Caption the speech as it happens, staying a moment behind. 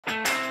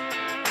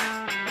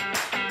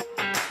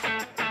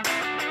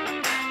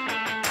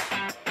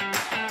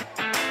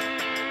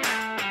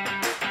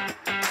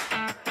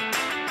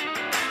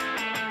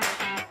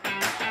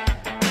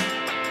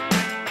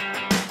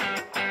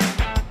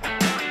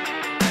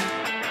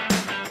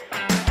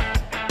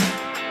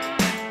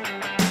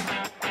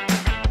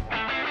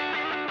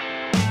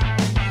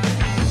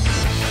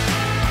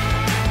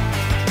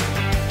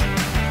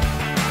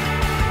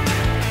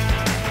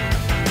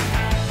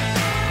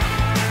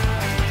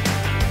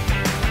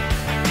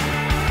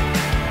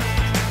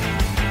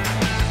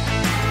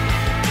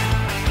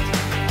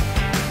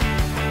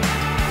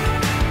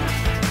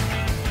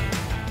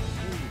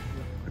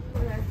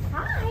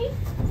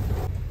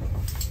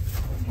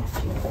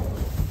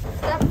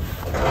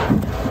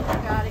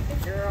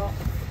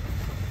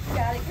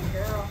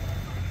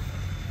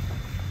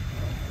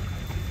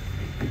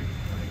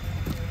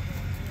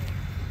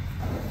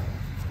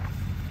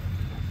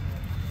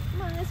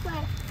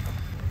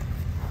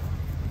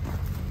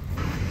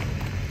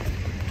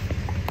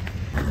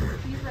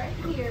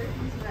right here.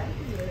 He's right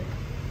here.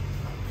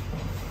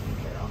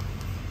 Girl.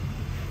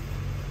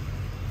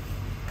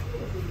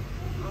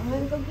 I'm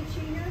gonna go get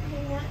you your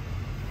hat.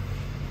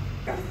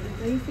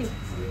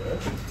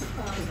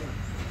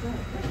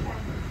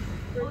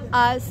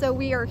 So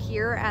we are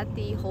here at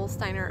the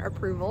Holsteiner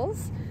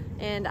approvals,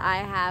 and I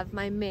have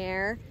my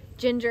mare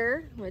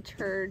Ginger, which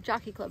her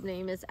jockey club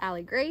name is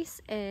Allie Grace,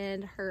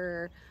 and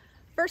her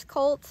first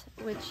colt,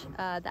 which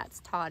that's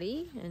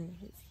Toddy, and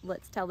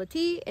Let's Tell the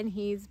T, and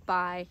he's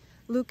by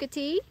Luca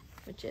T,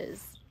 which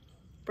is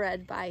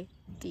bred by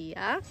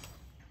Dia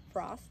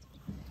Frost.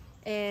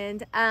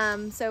 And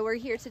so we're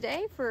here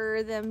today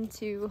for them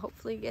to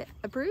hopefully get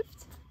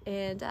approved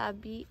and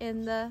be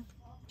in the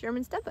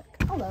German stud book.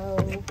 Hello.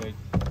 Okay.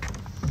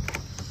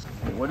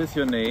 What is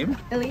your name?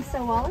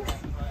 Elisa Wallace.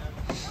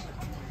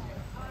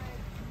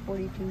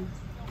 42.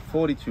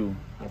 42.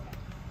 Yep.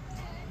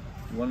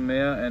 One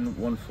mare and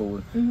one foal.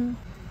 Mm-hmm.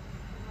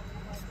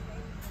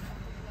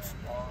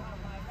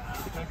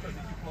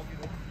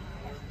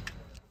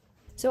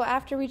 So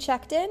after we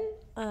checked in,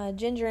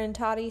 Ginger and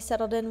Toddy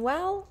settled in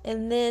well,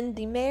 and then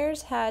the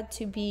mares had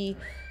to be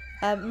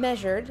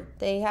measured.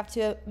 They have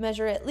to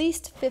measure at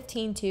least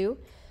 15.2.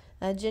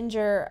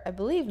 Ginger, I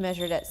believe,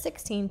 measured at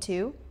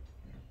 16.2,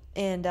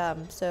 and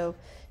so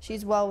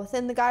she's well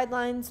within the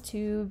guidelines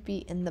to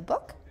be in the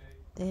book.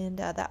 And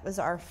that was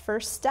our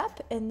first step,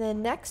 and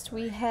then next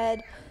we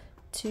head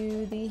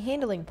to the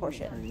handling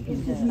portion.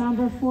 This is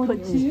number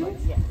 42.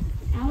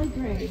 Allie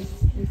Grace,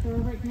 a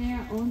thoroughbred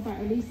mare owned by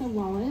Elisa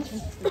Wallace.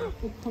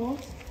 The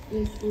colt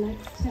is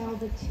Let's Tell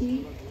the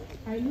T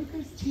by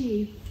Lucas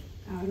T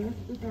out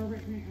of the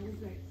thoroughbred mare Allie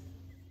Grace.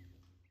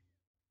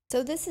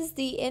 So this is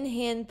the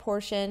in-hand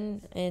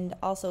portion, and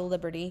also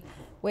Liberty,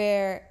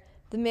 where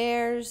the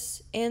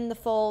mares and the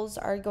foals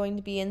are going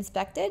to be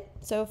inspected.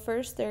 So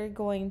first they're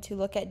going to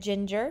look at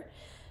Ginger,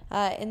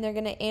 and they're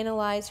going to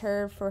analyze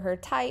her for her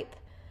type,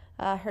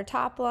 her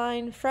top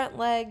line, front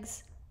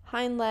legs,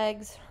 hind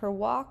legs, her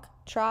walk,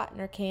 trot, and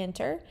her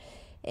canter.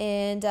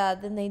 And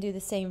then they do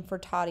the same for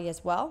Toddy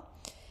as well.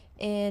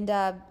 And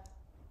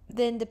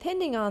then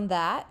depending on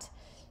that,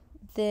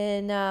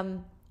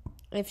 then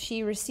if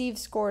she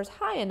receives scores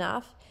high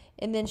enough,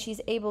 and then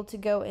she's able to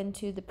go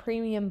into the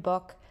premium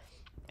book,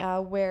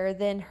 where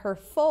then her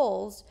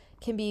foals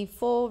can be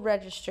full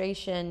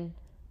registration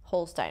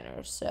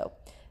Holsteiners. So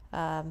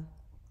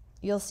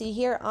you'll see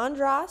here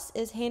Andras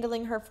is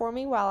handling her for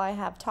me while I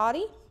have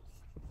Toddy.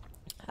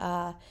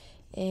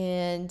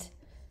 And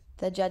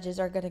the judges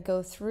are going to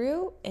go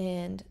through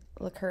and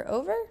look her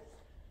over.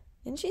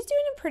 And she's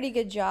doing a pretty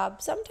good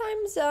job.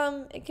 Sometimes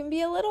it can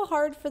be a little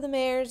hard for the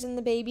mares and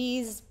the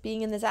babies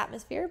being in this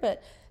atmosphere,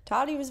 but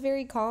Toddy was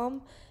very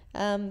calm,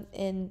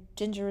 and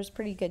Ginger was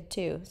pretty good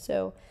too.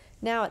 So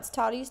now it's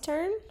Toddy's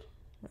turn.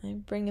 I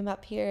bring him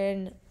up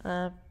here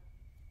and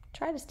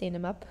try to stand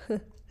him up.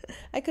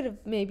 I could have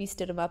maybe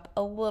stood him up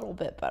a little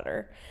bit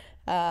better,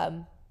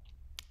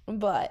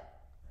 but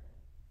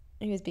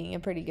he was being a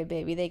pretty good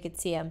baby. They could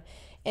see him.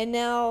 And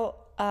now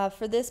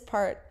for this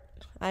part,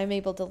 I'm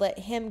able to let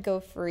him go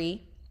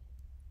free.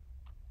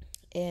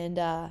 And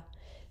now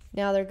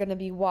they're going to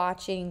be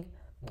watching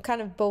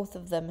kind of both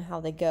of them, how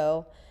they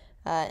go.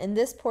 In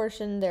this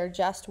portion, they're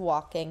just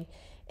walking.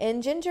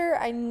 And Ginger,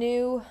 I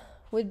knew,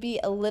 would be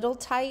a little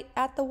tight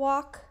at the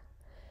walk.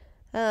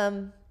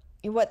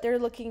 What they're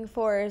looking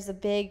for is a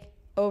big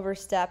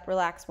overstep,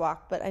 relaxed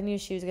walk. But I knew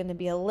she was going to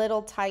be a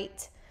little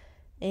tight.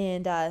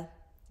 And of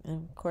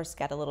course,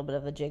 got a little bit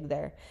of a jig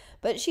there.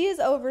 But she is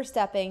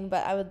overstepping,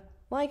 but I would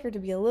like her to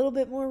be a little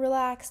bit more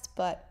relaxed.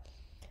 But,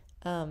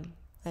 I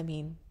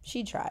mean,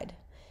 she tried.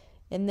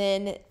 And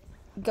then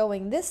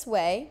going this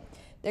way,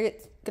 they're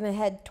going to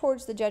head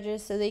towards the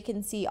judges so they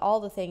can see all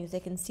the things. They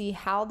can see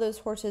how those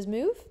horses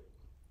move,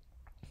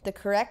 the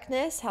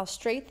correctness, how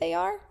straight they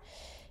are.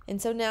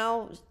 And so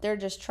now they're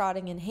just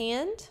trotting in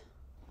hand.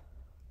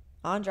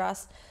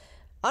 Andras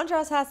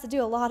has to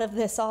do a lot of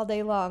this all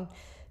day long.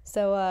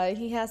 So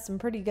he has some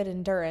pretty good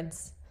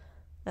endurance,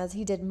 as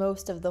he did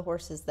most of the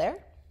horses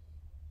there.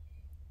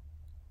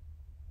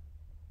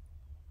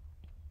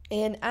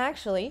 And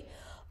actually,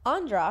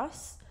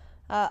 Andras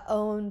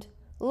owned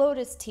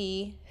Lotus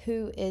T,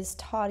 who is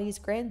Toddy's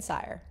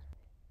grandsire.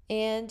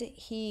 And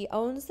he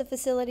owns the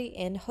facility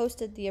and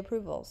hosted the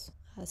approvals.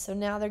 So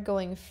now they're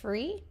going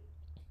free.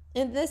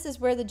 And this is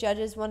where the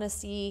judges want to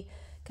see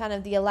kind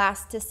of the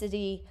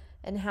elasticity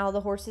and how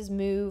the horses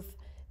move.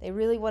 They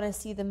really want to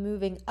see them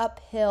moving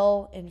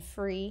uphill and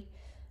free.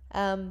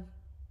 I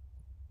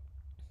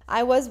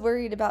was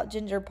worried about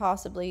Ginger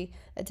possibly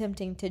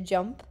attempting to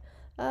jump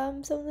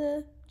some of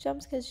the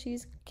jumps, because she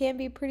can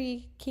be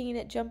pretty keen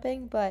at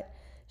jumping, but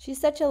she's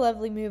such a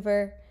lovely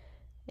mover.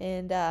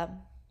 And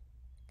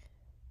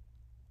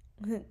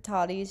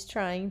Toddy's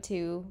trying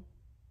to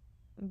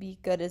be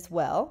good as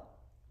well.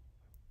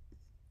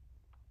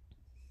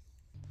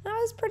 I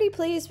was pretty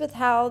pleased with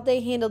how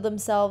they handled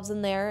themselves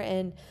in there,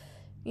 and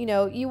you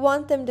know, you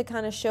want them to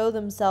kind of show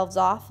themselves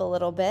off a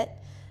little bit,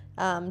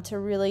 to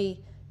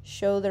really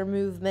show their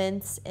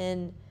movements,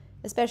 and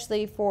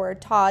especially for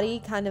Toddy,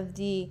 kind of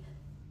the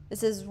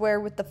This is where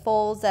with the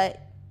foals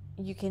that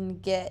you can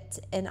get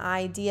an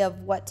idea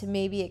of what to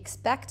maybe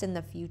expect in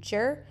the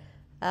future.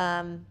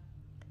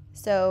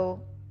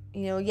 So,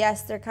 you know,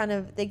 yes,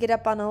 they get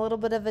up on a little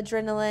bit of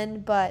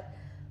adrenaline, but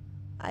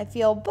I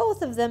feel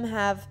both of them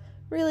have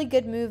really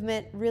good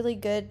movement, really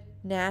good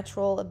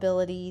natural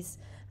abilities.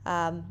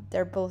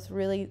 They're both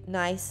really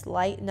nice,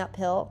 light and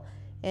uphill.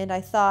 And I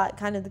thought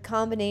kind of the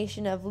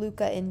combination of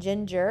Luca and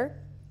Ginger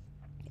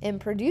in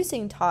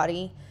producing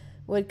Toddy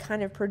would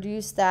kind of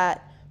produce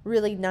that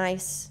really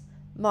nice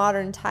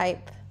modern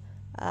type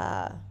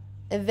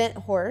event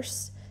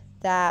horse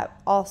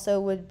that also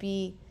would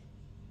be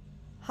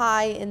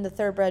high in the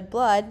thoroughbred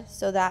blood,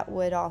 so that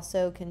would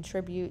also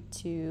contribute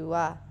to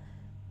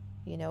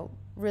you know,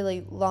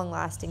 really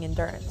long-lasting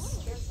endurance.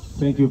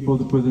 Thank you for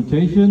the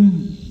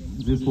presentation.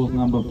 This was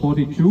number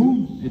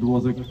 42. It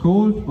was a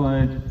colt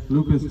by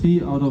Lucas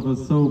T out of a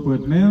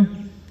thoroughbred mare.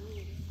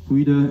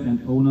 Breeder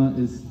and owner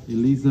is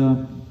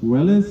Elisa,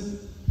 Wallace.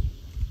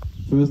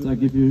 First, I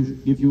give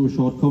you a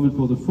short comment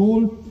for the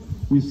foal.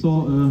 We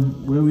saw a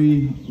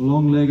very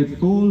long-legged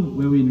foal,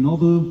 very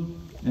noble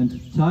and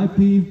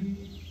typey,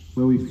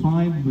 very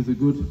fine with a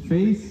good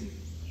face.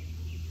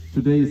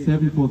 Today is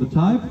 7 for the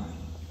type.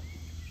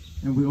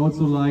 And we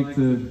also like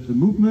the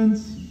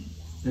movements,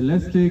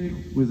 elastic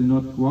with a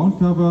not ground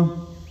cover,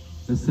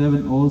 a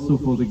 7 also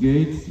for the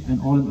gaits,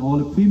 and all in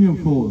all a premium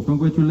foal.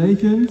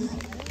 Congratulations.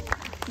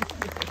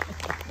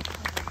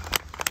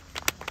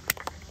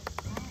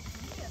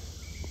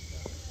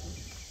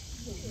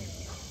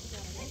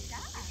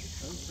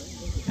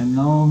 And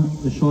now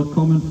a short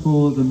comment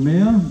for the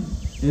mare,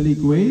 Ellie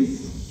Grace.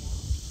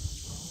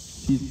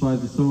 She's by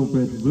the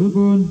thoroughbred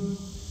Wilburn.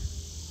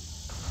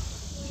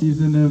 She's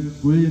in a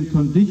brilliant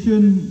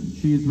condition.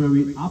 She is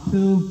very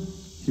uphill.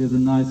 She has a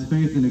nice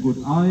face and a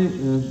good eye,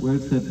 a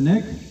well-set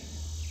neck.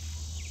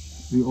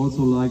 We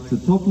also like the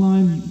top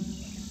line.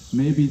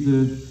 Maybe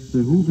the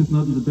hoof is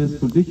not in the best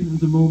condition at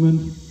the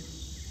moment,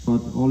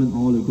 but all in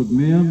all a good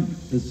mare.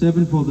 A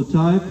 7 for the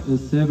type, a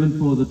 7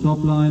 for the top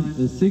line,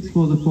 a 6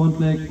 for the front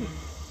leg,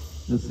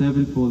 a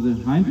 7 for the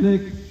hind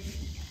leg.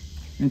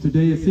 And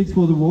today a 6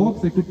 for the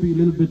walks. There could be a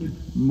little bit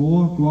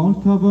more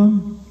ground cover.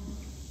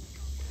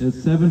 A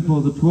 7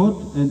 for the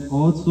trot and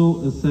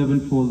also a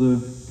 7 for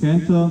the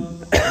canter.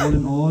 All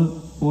in all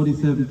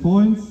 47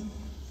 points,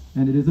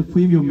 and it is a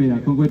premium mare.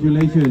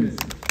 Congratulations.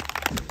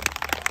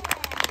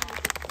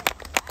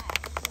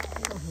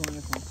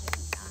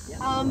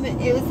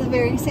 It was a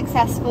very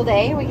successful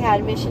day. We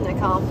had mission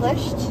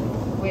accomplished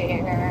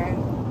where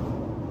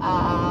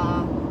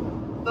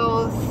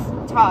both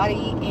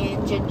Toddy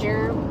and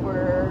Ginger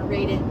were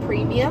rated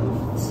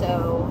premium,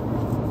 so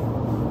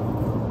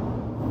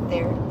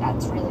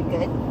that's really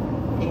good,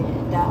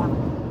 and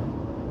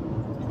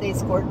they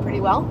scored pretty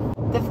well.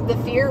 The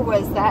fear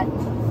was that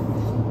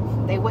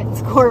they wouldn't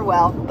score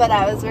well, but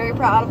I was very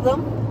proud of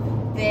them.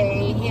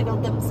 They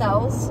handled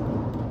themselves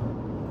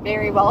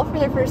very well for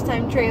their first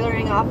time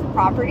trailering off the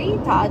property.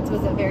 Todd's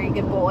was a very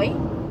good boy,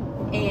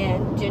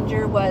 and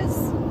Ginger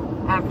was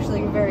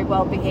actually very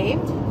well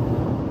behaved,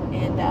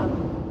 and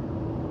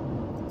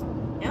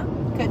yeah,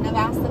 couldn't have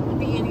asked them to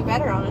be any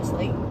better,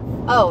 honestly.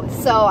 Oh,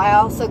 so I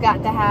also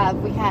got to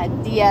we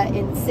had Dia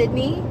and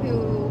Sydney,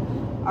 who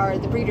are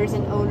the breeders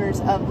and owners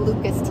of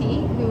Lucas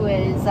T, who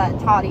is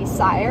Toddy's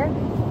sire.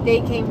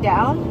 They came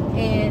down,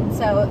 and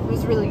so it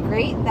was really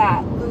great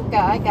that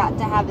Luca got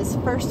to have his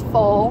first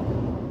foal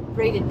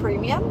rated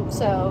premium,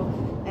 so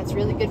that's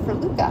really good for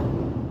Luca.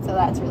 So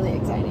that's really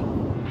exciting.